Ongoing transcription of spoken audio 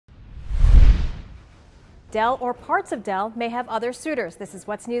Dell or parts of Dell may have other suitors. This is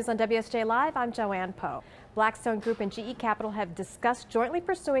What's News on WSJ Live. I'm Joanne Poe. Blackstone Group and GE Capital have discussed jointly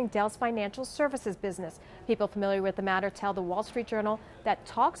pursuing Dell's financial services business. People familiar with the matter tell the Wall Street Journal that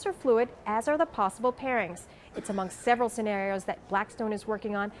talks are fluid, as are the possible pairings. It's among several scenarios that Blackstone is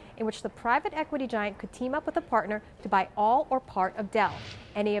working on in which the private equity giant could team up with a partner to buy all or part of Dell.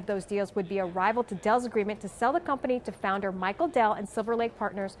 Any of those deals would be a rival to Dell's agreement to sell the company to founder Michael Dell and Silver Lake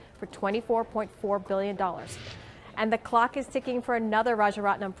Partners for $24.4 billion. And the clock is ticking for another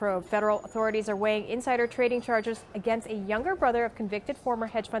Rajaratnam probe. Federal authorities are weighing insider trading charges against a younger brother of convicted former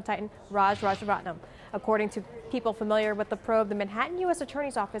hedge fund titan Raj Rajaratnam. According to people familiar with the probe, the Manhattan U.S.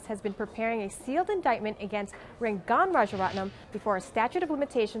 Attorney's Office has been preparing a sealed indictment against Rangan Rajaratnam before a statute of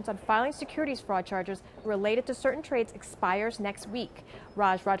limitations on filing securities fraud charges related to certain trades expires next week.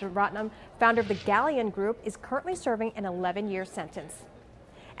 Raj Rajaratnam, founder of the Galleon Group, is currently serving an 11-year sentence.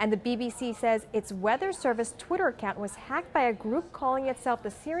 And the BBC says its weather service Twitter account was hacked by a group calling itself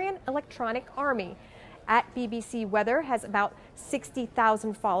the Syrian Electronic Army. At BBC Weather has about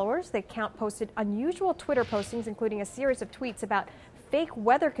 60,000 followers. The account posted unusual Twitter postings, including a series of tweets about fake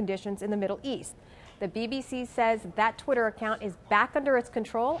weather conditions in the Middle East. The BBC says that Twitter account is back under its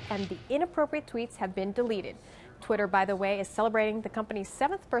control and the inappropriate tweets have been deleted. Twitter, by the way, is celebrating the company's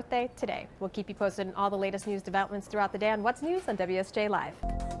 7th birthday today. We'll keep you posted on all the latest news developments throughout the day on What's News on WSJ Live.